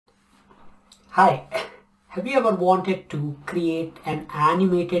Hi, have you ever wanted to create an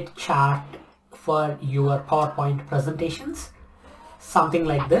animated chart for your PowerPoint presentations? Something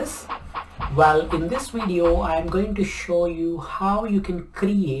like this? Well, in this video, I'm going to show you how you can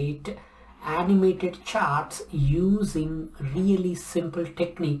create animated charts using really simple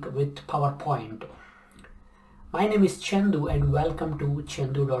technique with PowerPoint. My name is Chandoo and welcome to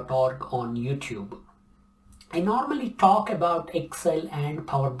chandoo.org on YouTube. I normally talk about Excel and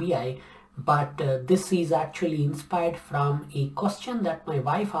Power BI, but this is actually inspired from a question that my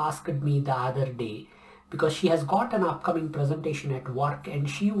wife asked me the other day, because she has got an upcoming presentation at work and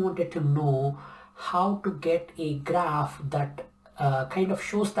she wanted to know how to get a graph that kind of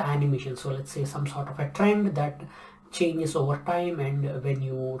shows the animation. So let's say some sort of a trend that changes over time, and when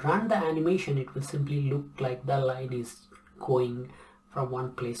you run the animation it will simply look like the line is going from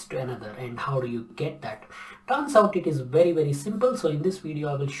one place to another. And how do you get that? Turns out it is very simple. So in this video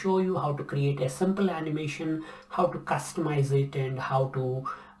I will show you how to create a simple animation, how to customize it, and how to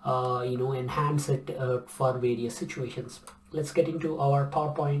enhance it for various situations. Let's get into our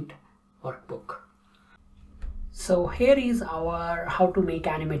PowerPoint workbook. So here is our how to make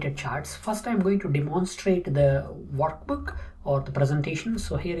animated charts. First I'm going to demonstrate the workbook or the presentation.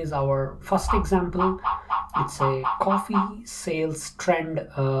 So here is our first example. It's a coffee sales trend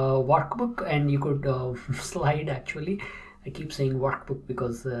workbook, and you could slide actually. I keep saying workbook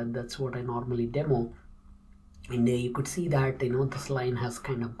because that's what I normally demo. And you could see that this line has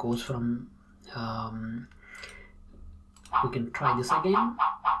kind of goes from we can try this again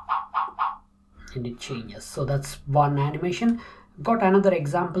and it changes. So that's one animation. Got another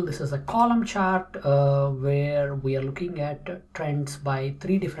example. This is a column chart where we are looking at trends by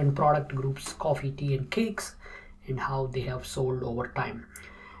 3 different product groups: coffee, tea and cakes, and how they have sold over time.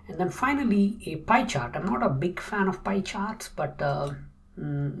 And then finally a pie chart. I'm not a big fan of pie charts, but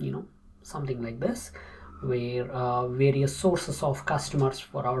something like this, where various sources of customers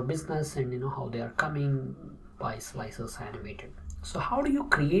for our business and how they are coming, pie slices animated. So how do you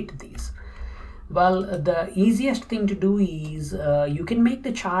create these? Well, the easiest thing to do is you can make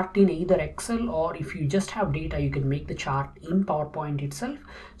the chart in either Excel, or if you just have data you can make the chart in PowerPoint itself.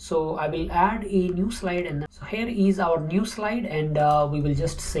 So I will add a new slide, and so here is our new slide, and we will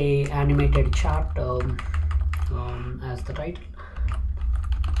just say animated chart as the title.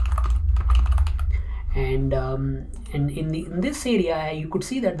 And in this area you could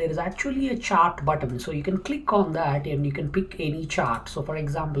see that there is actually a chart button, so you can click on that and you can pick any chart. So for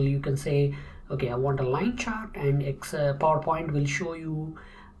example, you can say, okay, I want a line chart, and PowerPoint will show you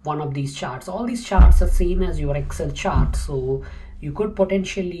one of these charts. All these charts are same as your Excel chart, so you could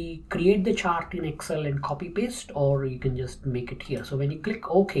potentially create the chart in Excel and copy paste, or you can just make it here. So when you click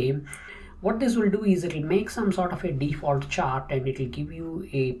OK, what this will do is it will make some sort of a default chart, and it will give you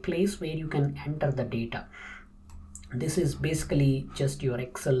a place where you can enter the data. This is basically just your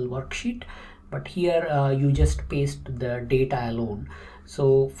Excel worksheet, but here you just paste the data alone.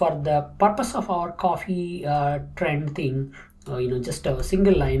 So for the purpose of our coffee trend thing, just a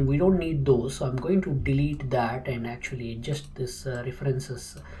single line, we don't need those. So I'm going to delete that and actually adjust this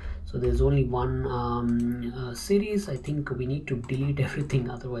references. So there's only one series. I think we need to delete everything,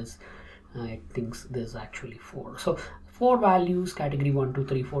 otherwise it thinks there's actually 4. So 4 values, category 1, 2,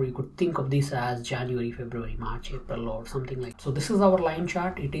 3, 4. You could think of this as January, February, March, April, or something like that. So this is our line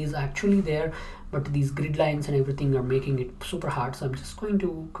chart. It is actually there, but these grid lines and everything are making it super hard. So I'm just going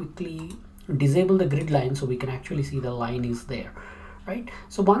to quickly disable the grid line so we can actually see the line is there. Right?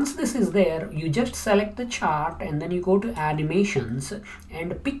 So once this is there, you just select the chart and then you go to animations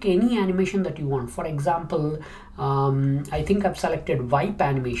and pick any animation that you want. For example, I think I've selected wipe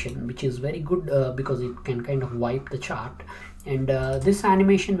animation, which is very good because it can kind of wipe the chart. And this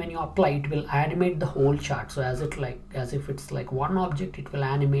animation, when you apply, it will animate the whole chart. So as if it's like one object, it will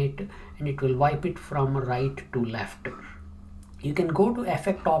animate and it will wipe it from right to left. You can go to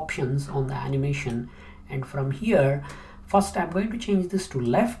effect options on the animation, and from here, first I'm going to change this to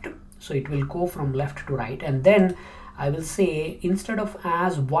left, so it will go from left to right, and then I will say instead of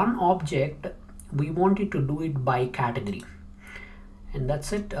as one object, we want it to do it by category. And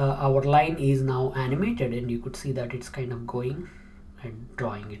that's it. Our line is now animated, and you could see that it's kind of going and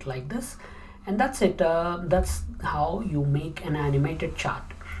drawing it like this. And that's it. That's how you make an animated chart.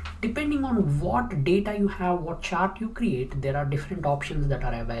 Depending on what data you have, what chart you create, there are different options that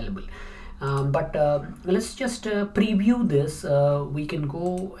are available. But let's just preview this. We can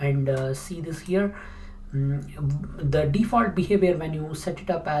go and see this here. The default behavior when you set it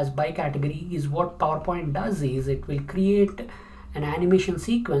up as by category is what PowerPoint does is it will create an animation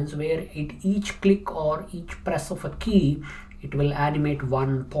sequence where at each click or each press of a key, it will animate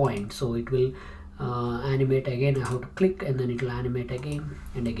one point. So it will animate again. I have to click and then it will animate again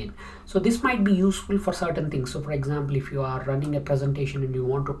and again. So this might be useful for certain things. So for example, if you are running a presentation and you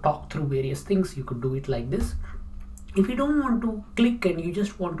want to talk through various things, you could do it like this. If you don't want to click and you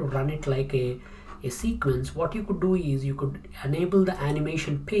just want to run it like a sequence, what you could do is you could enable the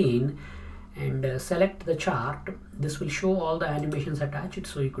animation pane and select the chart. This will show all the animations attached.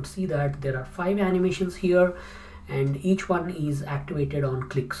 So you could see that there are 5 animations here, and each one is activated on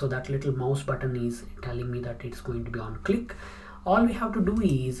click. So that little mouse button is telling me that it's going to be on click. All we have to do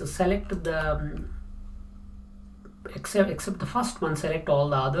is select the except the first one, select all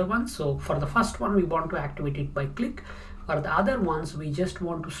the other ones. So for the first one we want to activate it by click. For the other ones we just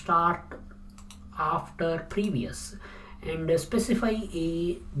want to start after previous and specify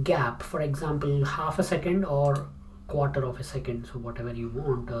a gap, for example half a second or quarter of a second. So whatever you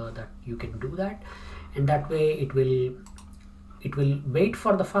want, that you can do that, and that way it will wait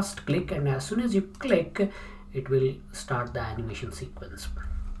for the first click, and as soon as you click it will start the animation sequence.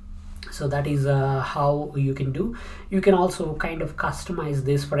 So that is how you can do. You can also kind of customize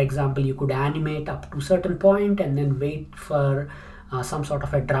this. For example, you could animate up to certain point and then wait for some sort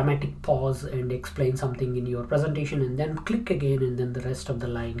of a dramatic pause and explain something in your presentation, and then click again, and then the rest of the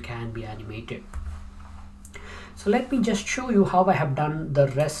line can be animated. So let me just show you how I have done the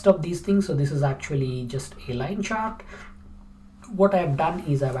rest of these things. So this is actually just a line chart. What I have done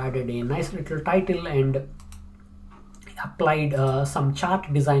is I've added a nice little title and applied some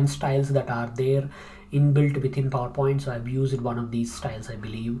chart design styles that are there inbuilt within PowerPoint. So I've used one of these styles, I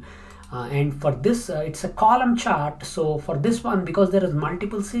believe. And for this, it's a column chart. So for this one, because there is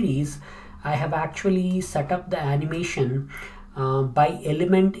multiple series, I have actually set up the animation by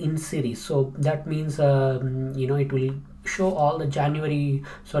element in series. So that means you know, it will show all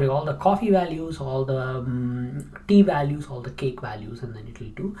the all the coffee values, all the tea values, all the cake values, and then it will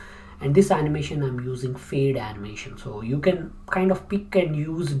do. And this animation I'm using fade animation. So you can kind of pick and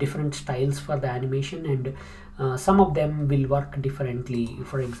use different styles for the animation, and some of them will work differently.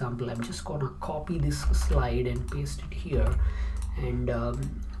 For example, I'm just gonna copy this slide and paste it here, and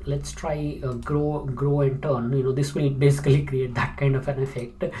let's try grow and turn. You know, this will basically create that kind of an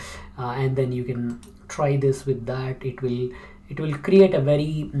effect, and then you can try this with that. It will create a very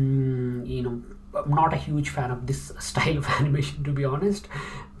you know, I'm not a huge fan of this style of animation, to be honest,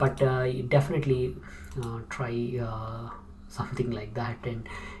 but definitely try something like that, and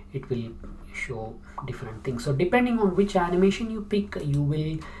it will show different things. So depending on which animation you pick, you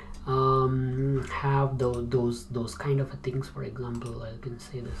will have those kind of things. For example, I can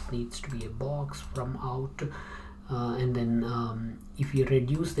say this needs to be a box from out, and then if you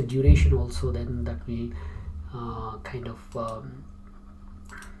reduce the duration also, then that will kind of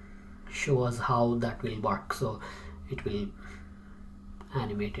show us how that will work. So it will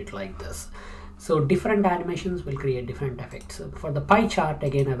animate it like this. So different animations will create different effects. So for the pie chart,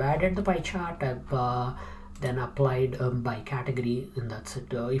 again, I've added the pie chart. I've then applied by category, and that's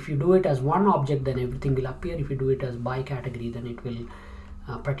it. If you do it as one object, then everything will appear. If you do it as by category, then it will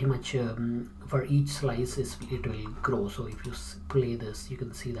pretty much for each slice it will grow. So if you play this, you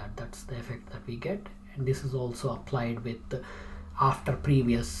can see that that's the effect that we get, and this is also applied with after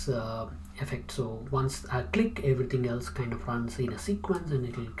previous effect. So once I click, everything else kind of runs in a sequence, and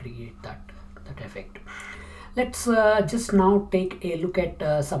it will create that effect. Let's just now take a look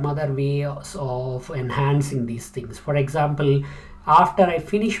at some other ways of enhancing these things. For example, after I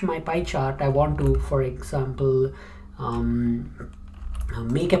finish my pie chart, I want to, for example,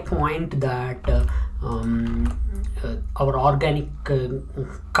 make a point that our organic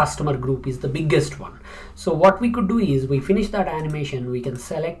customer group is the biggest one. So what we could do is, we finish that animation, we can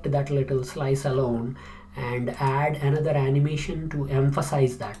select that little slice alone and add another animation to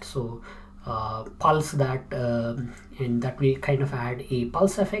emphasize that. So pulse that, and that will kind of add a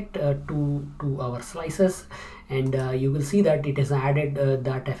pulse effect to our slices, and you will see that it has added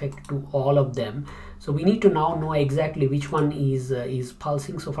that effect to all of them. So we need to now know exactly which one is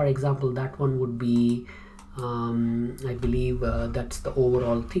pulsing. So for example, that one would be I believe that's the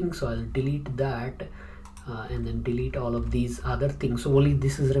overall thing. So I'll delete that and then delete all of these other things. So only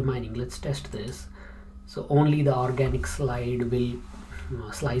this is remaining. Let's test this. So only the organic slice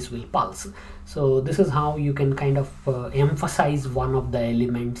will pulse. So this is how you can kind of emphasize one of the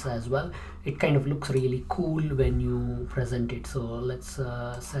elements as well. It kind of looks really cool when you present it. So let's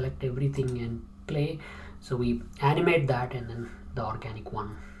select everything and play. So we animate that, and then the organic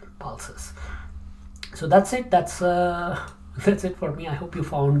one pulses. So that's it. That's that's it for me. I hope you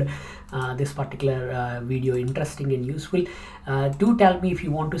found this particular video interesting and useful. Do tell me if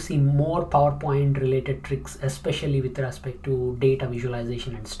you want to see more PowerPoint related tricks, especially with respect to data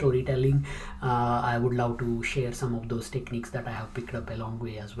visualization and storytelling. I would love to share some of those techniques that I have picked up along the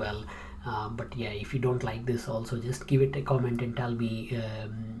way as well. But yeah, if you don't like this, also just give it a comment and tell me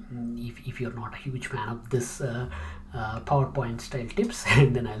if you're not a huge fan of this PowerPoint style tips,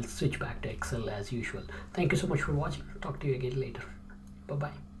 and then I'll switch back to Excel as usual. Thank you so much for watching. Talk to you again later. Bye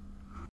bye.